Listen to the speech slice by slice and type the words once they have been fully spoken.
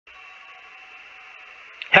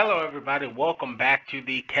Hello, everybody. Welcome back to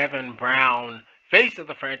the Kevin Brown Face of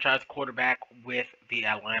the Franchise quarterback with the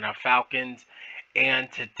Atlanta Falcons. And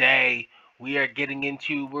today we are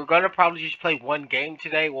we're going to probably just play one game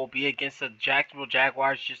today. We'll be against the Jacksonville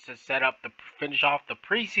Jaguars just to finish off the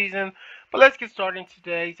preseason. But let's get started in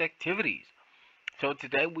today's activities. So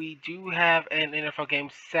today we do have an NFL game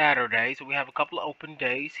Saturday. So we have a couple of open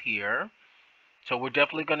days here. So we're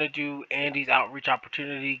definitely going to do Andy's outreach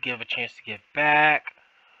opportunity, give a chance to give back.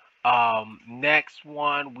 Next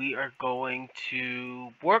one we are going to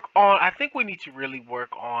work on. I think we need to really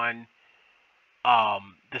work on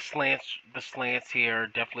the slants here.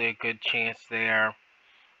 Definitely a good chance there.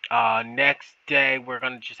 Next day we're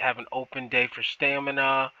gonna just have an open day for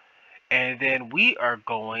stamina, and then we are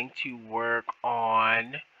going to work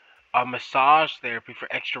on a massage therapy for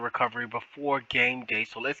extra recovery before game day.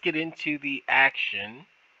 So let's get into the action.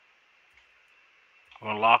 We're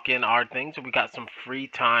gonna lock in our things. So we got some free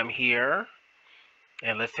time here.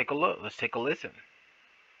 And let's take a look. Let's take a listen.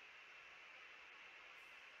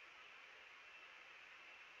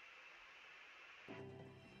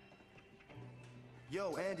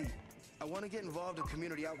 Yo, Andy, I want to get involved in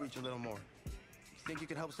community outreach a little more. Think you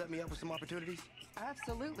could help set me up with some opportunities?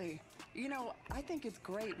 Absolutely. I think it's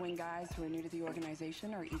great when guys who are new to the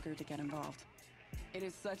organization are eager to get involved. It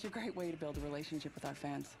is such a great way to build a relationship with our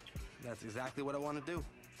fans. That's exactly what I want to do.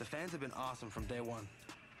 The fans have been awesome from day one,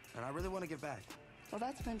 and I really want to give back. Well,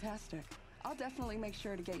 that's fantastic. I'll definitely make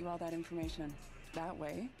sure to get you all that information. That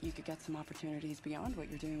way, you could get some opportunities beyond what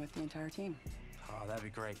you're doing with the entire team. Oh, that'd be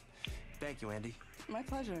great. Thank you, Andy. My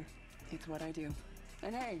pleasure. It's what I do.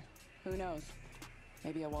 And hey, who knows?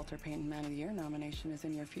 Maybe a Walter Payton Man of the Year nomination is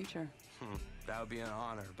in your future. That would be an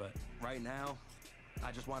honor, but right now,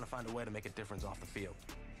 I just want to find a way to make a difference off the field.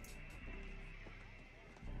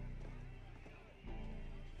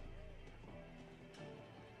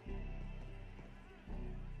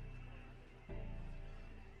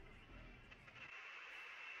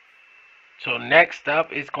 So next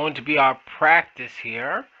up is going to be our practice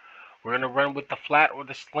here. We're going to run with the flat or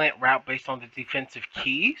the slant route based on the defensive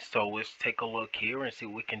key. So let's take a look here and see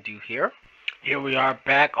what we can do here. Here we are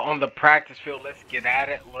back on the practice field. Let's get at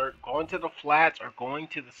it. Going to the flats or going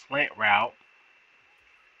to the slant route.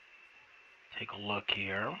 Take a look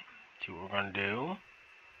here. See what we're going to do.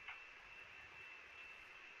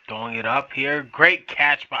 Throwing it up here. Great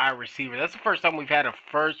catch by our receiver. That's the first time we've had a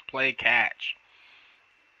first play catch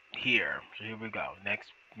here. So here we go.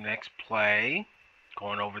 Next play.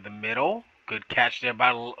 Going over the middle. Good catch there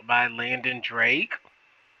by Landon Drake.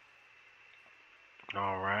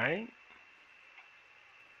 All right.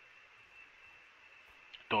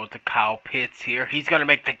 Throw it to Kyle Pitts here. He's going to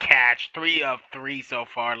make the catch. 3 of 3 so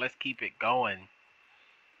far. Let's keep it going.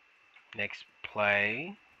 Next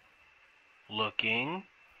play. Looking.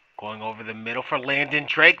 Going over the middle for Landon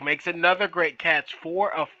Drake. Makes another great catch.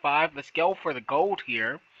 4 of 5. Let's go for the gold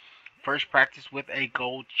here. First practice with a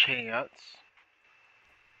gold chance.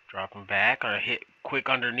 Dropping back. Gonna hit quick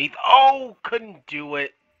underneath. Oh! Couldn't do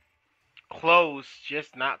it. Close.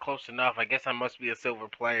 Just not close enough. I guess I must be a silver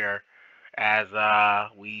player as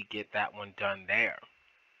we get that one done there.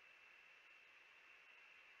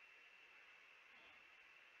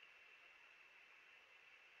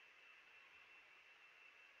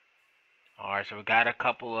 Alright, so we got a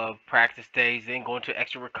couple of practice days in, going to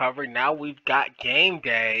extra recovery. Now we've got game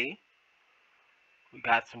day. We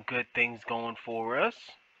got some good things going for us.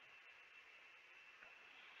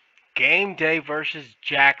 Game day versus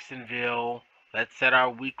Jacksonville. Let's set our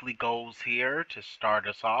weekly goals here to start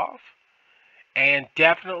us off. And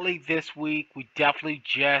definitely this week, we definitely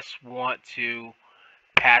just want to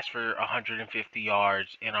pass for 150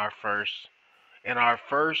 yards in our first,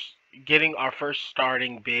 getting our first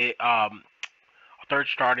starting bid, third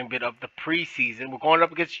starting bid of the preseason. We're going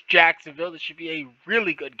up against Jacksonville. This should be a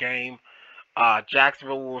really good game.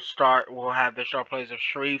 Jacksonville will have their star players of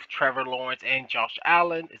Sharif, Trevor Lawrence, and Josh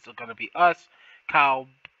Allen. It's going to be us, Kyle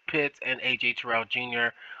Pitts, and AJ Terrell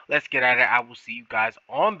Jr. Let's get at it. I will see you guys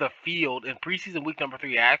on the field in preseason week number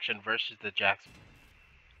 3 action versus the Jacksonville.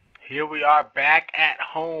 Here we are back at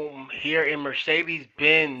home here in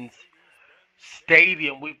Mercedes-Benz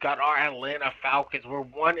Stadium. We've got our Atlanta Falcons. We're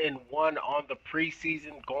 1-1 on the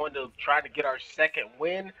preseason, going to try to get our second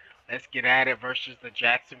win. Let's get at it versus the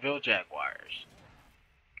Jacksonville Jaguars.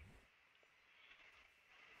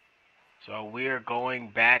 So we're going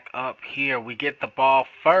back up here. We get the ball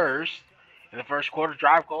first. In the first quarter,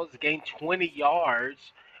 drive goals to gain 20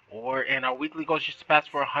 yards. And our weekly goal is just to pass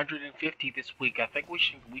for 150 this week. I think we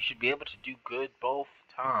should be able to do good both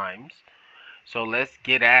times. So let's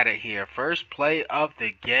get at it here. First play of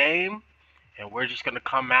the game. And we're just going to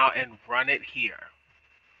come out and run it here.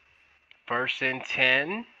 1st and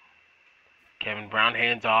 10. Kevin Brown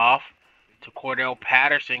hands off to Cordell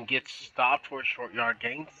Patterson. Gets stopped for a short yard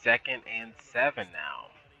gain. 2nd and 7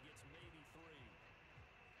 now.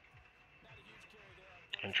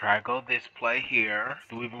 And try to go this play here.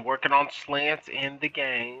 We've been working on slants in the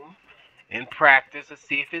game. In practice, let's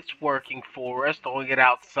see if it's working for us. Throwing it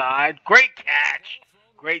outside. Great catch.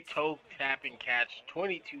 Great toe tapping catch.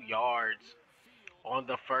 22 yards on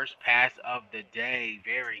the first pass of the day.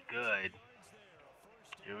 Very good.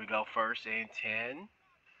 Here we go. 1st and 10.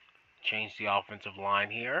 Change the offensive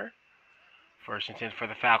line here. 1st and 10 for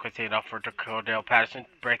the Falcons. Hand off for Cordell Patterson.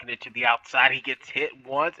 Breaking it to the outside. He gets hit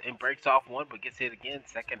once and breaks off one, but gets hit again.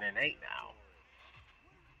 2nd and 8 now.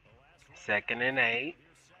 2nd and 8.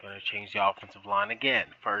 Going to change the offensive line again.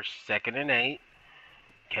 2nd and 8.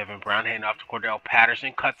 Kevin Brown handing off to Cordell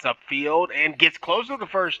Patterson. Cuts upfield and gets close to the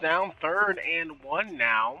first down. 3rd and 1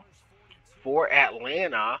 now for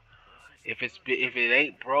Atlanta. If it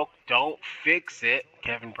ain't broke, don't fix it.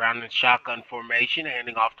 Kevin Brown in shotgun formation,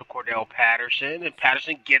 handing off to Cordell Patterson. And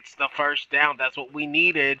Patterson gets the first down. That's what we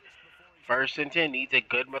needed. 1st and 10 needs a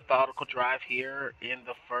good methodical drive here in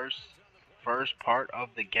the first part of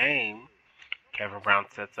the game. Kevin Brown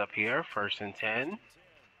sets up here. 1st and 10.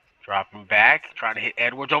 Dropping back, trying to hit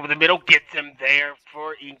Edwards over the middle. Gets him there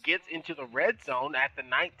he gets into the red zone at the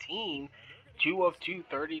 19. 2 of 2,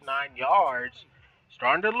 39 yards.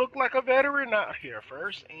 Starting to look like a veteran out here.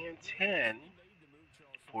 1st and 10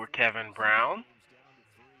 for Kevin Brown.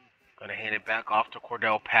 Going to hand it back off to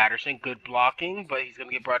Cordell Patterson. Good blocking, but he's going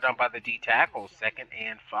to get brought down by the D tackle. 2nd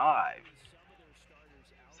and 5.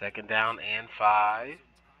 2nd down and 5.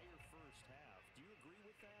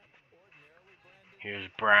 Here's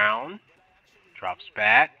Brown. Drops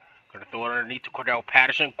back. Going to throw it underneath to Cordell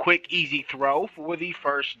Patterson. Quick, easy throw for the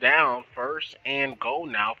first down. 1st and goal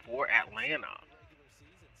now for Atlanta.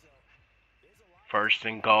 1st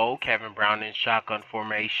and goal. Kevin Brown in shotgun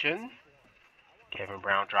formation. Kevin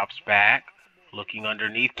Brown drops back. Looking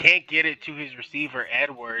underneath. Can't get it to his receiver,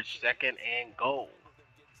 Edwards. 2nd and goal.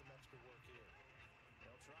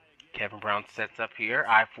 Kevin Brown sets up here.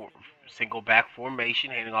 Single back formation.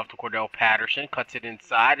 Handing off to Cordell Patterson. Cuts it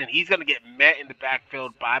inside. And he's going to get met in the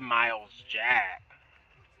backfield by Miles Jack.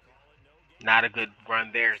 Not a good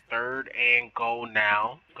run there. 3rd and goal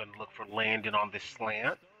now. Going to look for Landon on this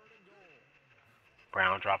slant.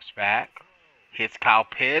 Brown drops back. Hits Kyle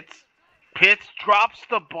Pitts. Pitts drops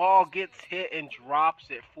the ball. Gets hit and drops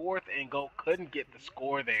it. 4th and goal. Couldn't get the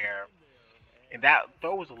score there. And that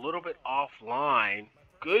throw was a little bit offline.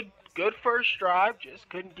 Good first drive. Just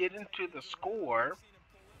couldn't get into the score.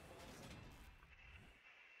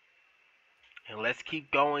 And let's keep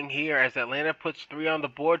going here as Atlanta puts 3 on the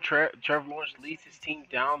board. Trevor Lawrence leads his team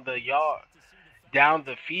down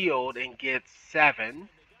the field and gets 7.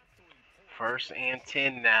 1st and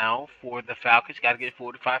 10 now for the Falcons. Got to get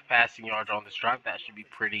 45 passing yards on this drive. That should be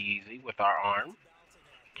pretty easy with our arm.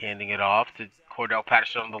 Handing it off to Cordell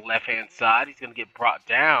Patterson on the left-hand side. He's going to get brought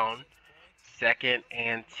down. 2nd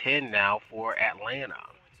and 10 now for Atlanta.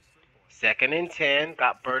 2nd and 10.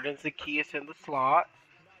 Got Burton Zaccheaus in the slot.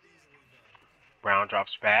 Brown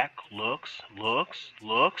drops back. Looks.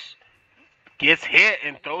 Gets hit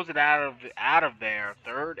and throws it out of there.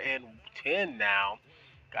 3rd and 10 now.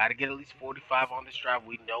 Got to get at least 45 on this drive.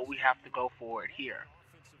 We know we have to go for it here.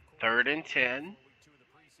 3rd and 10.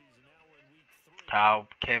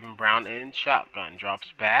 Kevin Brown in shotgun. Drops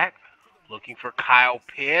back. Looking for Kyle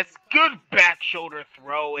Pitts. Good back shoulder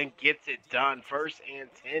throw and gets it done. 1st and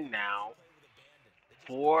 10 now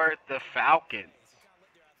for the Falcons.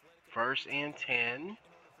 1st and 10.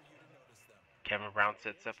 Kevin Brown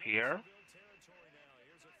sets up here.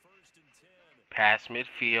 Pass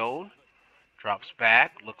midfield. Drops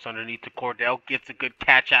back. Looks underneath to Cordell. Gets a good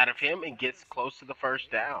catch out of him and gets close to the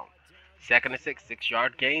first down. 2nd and 6.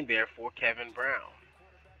 6-yard gain there for Kevin Brown.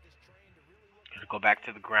 Gonna go back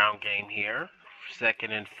to the ground game here.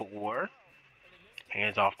 2nd and 4.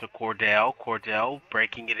 Hands off to Cordell. Cordell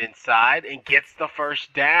breaking it inside and gets the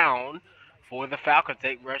first down for the Falcons.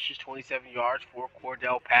 8 rushes, 27 yards for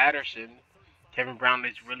Cordell Patterson. Kevin Brown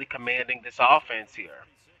is really commanding this offense here.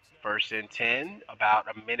 1st and 10. About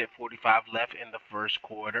a minute 45 left in the first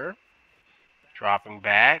quarter. Dropping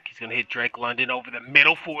back. He's going to hit Drake London over the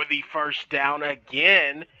middle for the first down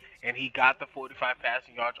again. And he got the 45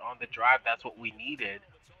 passing yards on the drive. That's what we needed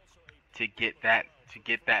to get that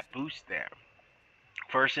boost there.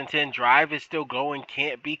 1st and 10. Drive is still going.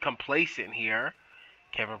 Can't be complacent here.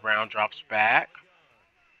 Kevin Brown drops back.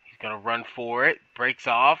 going to run for it. Breaks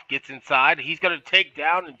off. Gets inside. He's going to take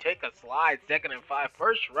down and take a slide. 2nd and 5.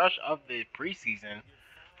 First rush of the preseason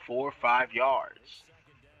for 5 yards.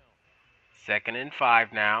 2nd and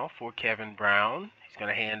 5 now for Kevin Brown. He's going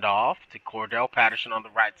to hand off to Cordell Patterson on the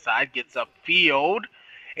right side. Gets upfield.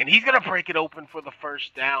 And he's going to break it open for the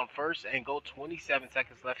first down. 1st and goal, 27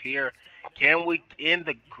 seconds left here. Can we end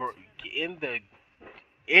it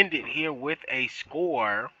here with a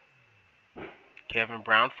score? Kevin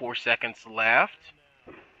Brown, 4 seconds left.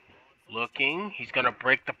 Looking. He's going to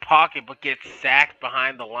break the pocket but gets sacked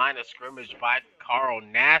behind the line of scrimmage by Carl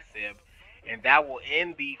Nassib. And that will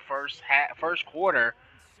end the first quarter.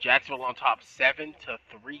 Jacksonville on top 7-3.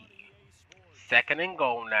 2nd and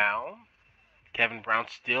goal now. Kevin Brown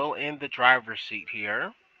still in the driver's seat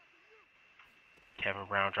here. Kevin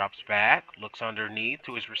Brown drops back, looks underneath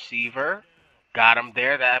to his receiver. Got him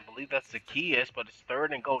there. I believe that's Zacchaeus, but it's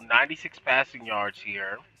 3rd and goal, 96 passing yards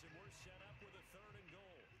here.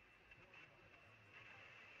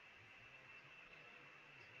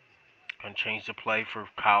 Going to change the play for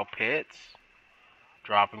Kyle Pitts.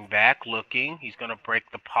 Dropping back, looking. He's going to break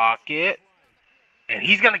the pocket. And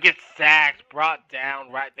he's going to get sacked, brought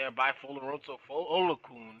down right there by Folorunso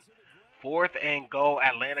Olakun. 4th and goal.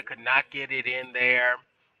 Atlanta could not get it in there.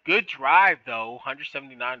 Good drive, though.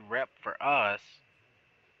 179 rep for us.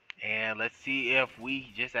 And let's see if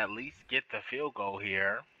we just at least get the field goal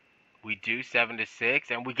here. We do,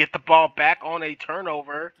 7-6. And we get the ball back on a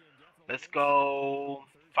turnover. Let's go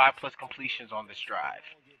 5+ completions on this drive.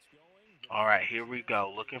 All right, here we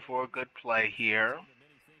go. Looking for a good play here.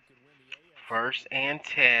 1st and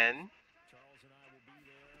 10.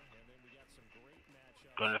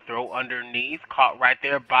 Going to throw underneath. Caught right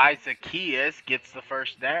there by Zacchaeus. Gets the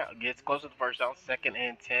first down. Gets close to the first down. 2nd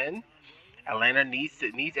and 10. Atlanta needs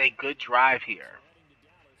a good drive here.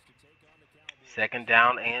 2nd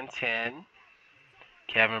down and 10.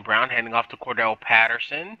 Kevin Brown handing off to Cordell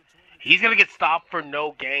Patterson. He's going to get stopped for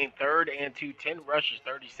no gain. 3rd and 2. 10 rushes,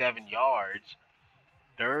 37 yards.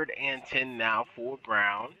 3rd and 10 now for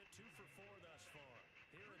Brown.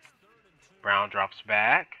 Brown drops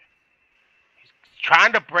back. He's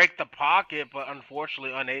trying to break the pocket, but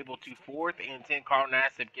unfortunately unable to. 4th and 10. Carl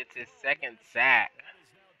Nassib gets his 2nd sack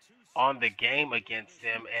on the game against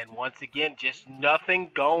him. And once again, just nothing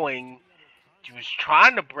going. He was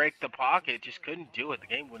trying to break the pocket, just couldn't do it. The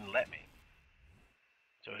game wouldn't let me.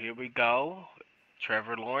 So here we go.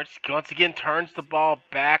 Trevor Lawrence once again turns the ball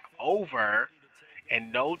back over.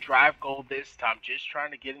 And no drive goal this time, just trying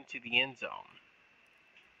to get into the end zone.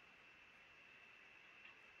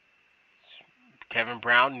 Kevin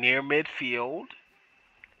Brown near midfield.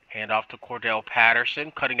 Hand off to Cordell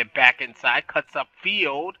Patterson. Cutting it back inside. Cuts up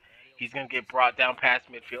field. He's going to get brought down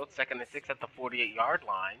past midfield. 2nd and 6 at the 48-yard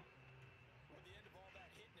line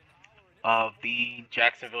of the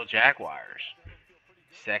Jacksonville Jaguars.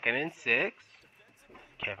 2nd and 6.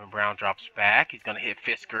 Kevin Brown drops back. He's going to hit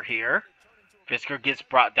Fisker here. Fisker gets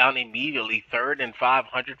brought down immediately. 3rd and 5,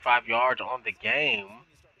 105 yards on the game.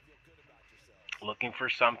 Looking for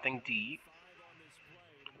something deep.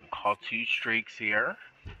 Call 2 streaks here.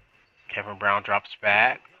 Kevin Brown drops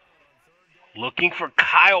back. Looking for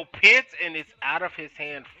Kyle Pitts, and it's out of his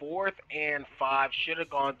hand. 4th and 5. Should have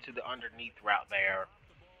gone to the underneath route there.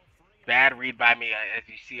 Bad read by me. As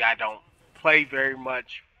you see, I don't play very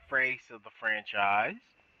much face of the franchise.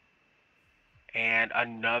 And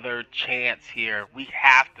another chance here. We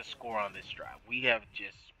have to score on this drive. We have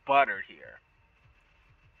just sputtered here.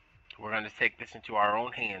 We're going to take this into our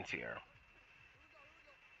own hands here.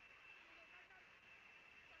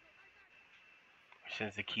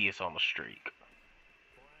 Sends Zacchaeus on the streak.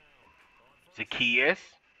 Zacchaeus.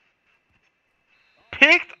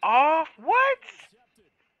 Picked off? What?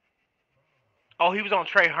 Oh, he was on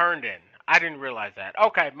Trey Herndon. I didn't realize that.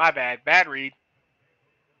 Okay, my bad. Bad read.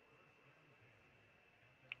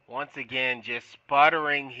 Once again, just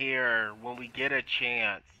sputtering here when we get a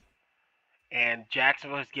chance. And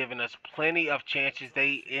Jacksonville has given us plenty of chances.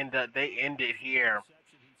 They end it here.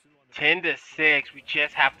 10-6. We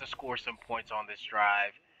just have to score some points on this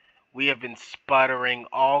drive. We have been sputtering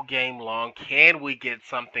all game long. Can we get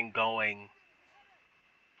something going?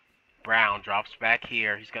 Brown drops back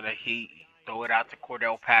here. He's going to throw it out to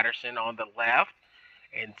Cordell Patterson on the left.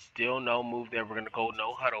 And still no move there. We're going to go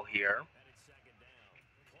no huddle here.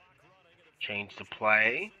 Change the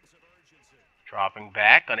play. Dropping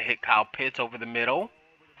back. Going to hit Kyle Pitts over the middle.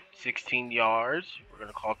 16 yards. We're going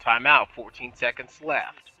to call timeout. 14 seconds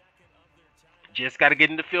left. Just got to get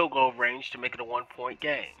into field goal range to make it a 1-point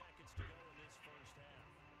game.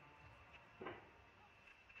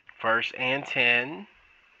 1st and 10.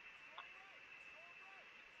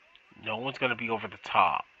 No one's going to be over the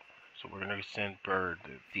top. So we're going to send Bird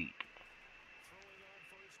deep.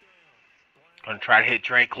 Going to try to hit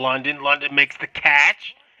Drake London. London makes the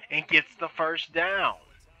catch and gets the first down.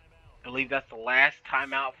 I believe that's the last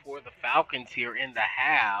timeout for the Falcons here in the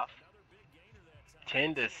half.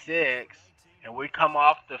 10-6. And we come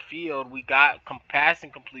off the field. We got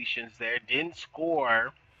passing completions there. Didn't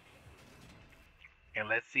score. And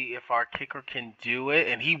let's see if our kicker can do it.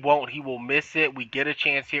 And he won't. He will miss it. We get a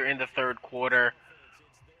chance here in the third quarter.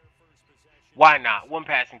 Why not? One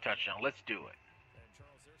passing touchdown. Let's do it.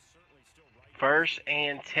 1st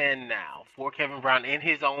and 10 now for Kevin Brown in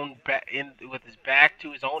his own with his back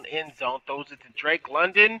to his own end zone. Throws it to Drake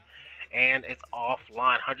London. And it's offline.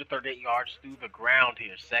 138 yards through the ground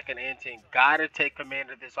here. 2nd and 10. Gotta take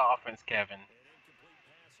command of this offense, Kevin.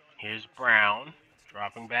 Here's Brown.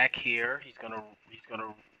 Dropping back here. He's gonna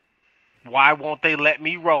why won't they let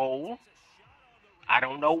me roll? I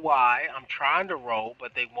don't know why. I'm trying to roll,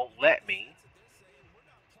 but they won't let me.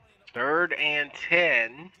 3rd and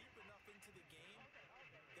 10.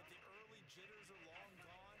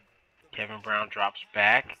 Kevin Brown drops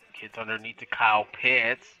back. Gets underneath to Kyle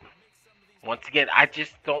Pitts. Once again, I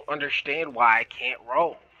just don't understand why I can't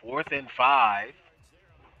roll. 4th and 5.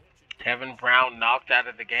 Kevin Brown knocked out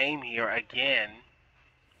of the game here again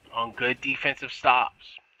on good defensive stops.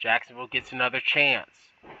 Jacksonville gets another chance.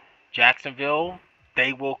 Jacksonville,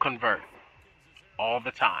 they will convert all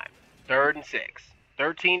the time. 3rd and 6.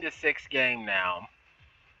 13-6 game now.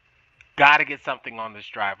 Got to get something on this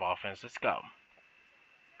drive offense. Let's go.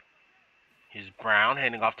 Here's Brown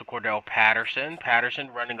handing off to Cordell Patterson. Patterson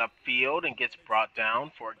running upfield and gets brought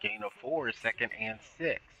down for a gain of 4. 2nd and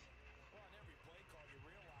 6.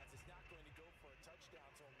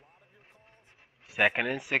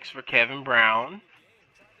 2nd and 6 for Kevin Brown.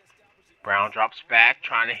 Brown drops back,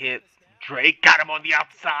 trying to hit Drake. Got him on the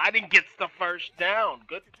outside and gets the first down.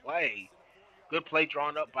 Good play. Good play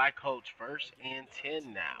drawn up by Coach. 1st and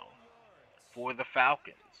 10 now for the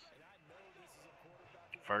Falcons.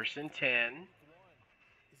 1st and 10.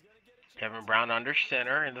 Kevin Brown under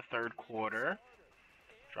center in the third quarter.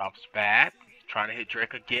 Drops back. Trying to hit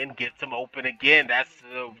Drake again. Gets him open again. That's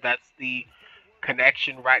the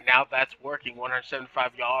connection right now. That's working.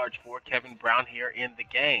 175 yards for Kevin Brown here in the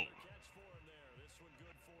game.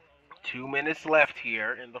 2 minutes left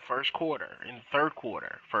here in the third quarter.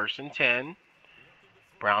 1st and 10.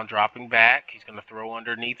 Brown dropping back. He's going to throw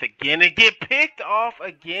underneath again and get picked off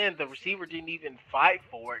again. The receiver didn't even fight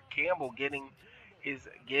for it. Campbell getting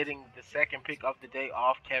the second pick of the day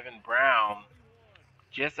off Kevin Brown.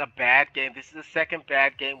 Just a bad game. This is the second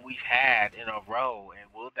bad game we've had in a row. And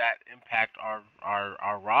will that impact our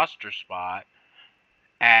roster spot?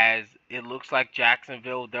 As it looks like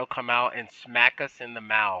Jacksonville, they'll come out and smack us in the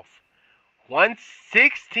mouth.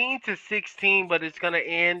 16-16, but it's going to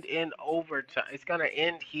end in overtime. It's going to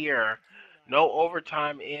end here. No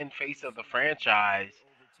overtime in face of the franchise.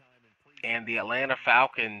 And the Atlanta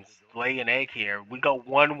Falcons lay an egg here. We go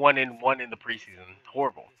 1-1-1 in the preseason.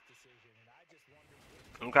 Horrible.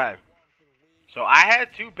 Okay. So I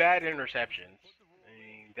had 2 bad interceptions. I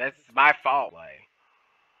mean, that's my fault.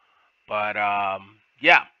 But,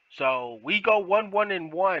 yeah. So we go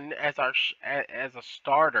 1-1-1 as a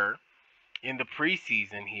starter in the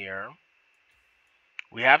preseason here.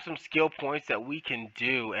 We have some skill points that we can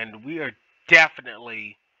do, and we are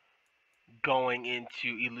definitely going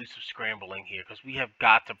into elusive scrambling here because we have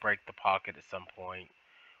got to break the pocket at some point.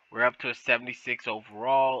 We're up to a 76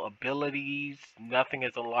 overall. Abilities, nothing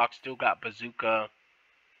is unlocked. Still got Bazooka.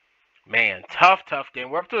 Man, tough game.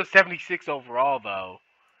 We're up to a 76 overall, though.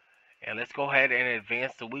 And let's go ahead and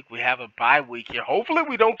advance the week. We have a bye week here. Hopefully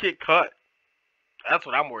we don't get cut. That's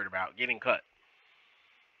what I'm worried about, getting cut.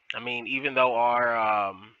 I mean, even though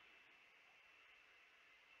our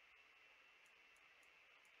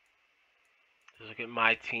let's look at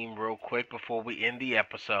my team real quick before we end the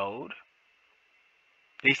episode.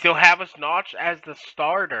 They still have us notched as the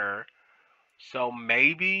starter, so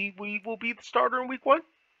maybe we will be the starter in week 1.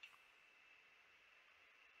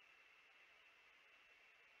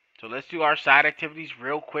 So let's do our side activities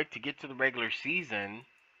real quick to get to the regular season.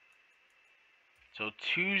 So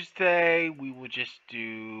Tuesday, we will just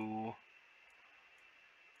do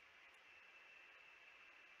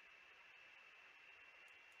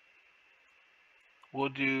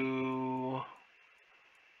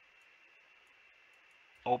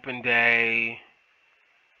open day,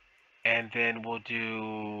 and then we'll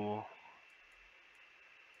do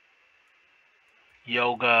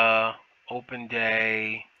yoga, open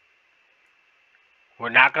day. We're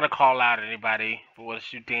not going to call out anybody, but we'll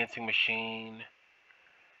just do dancing machine.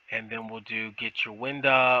 And then we'll do get your wind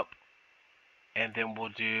up. and then we'll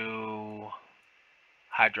do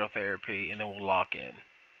hydrotherapy, and then we'll lock in.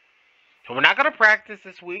 So we're not going to practice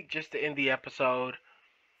this week just to end the episode.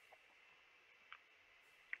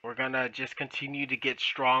 We're going to just continue to get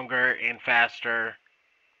stronger and faster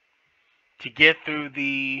to get through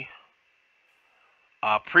the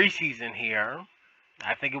preseason here.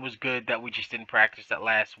 I think it was good that we just didn't practice that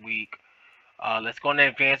last week. Let's go and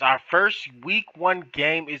advance. Our first week 1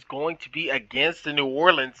 game is going to be against the New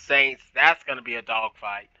Orleans Saints. That's going to be a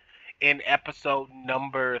dogfight in episode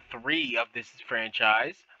number 3 of this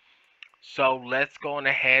franchise. So let's go on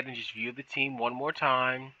ahead and just view the team one more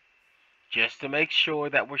time, just to make sure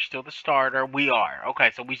that we're still the starter. We are.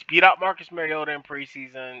 Okay, so we beat out Marcus Mariota in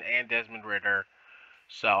preseason and Desmond Ridder.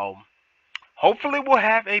 So hopefully we'll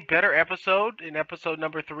have a better episode. In episode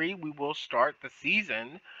number 3, we will start the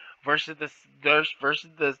season versus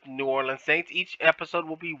the New Orleans Saints. Each episode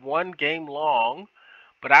will be 1 game long.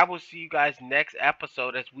 But I will see you guys next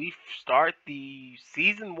episode as we start the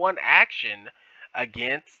season 1 action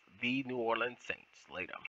against the New Orleans Saints. Later.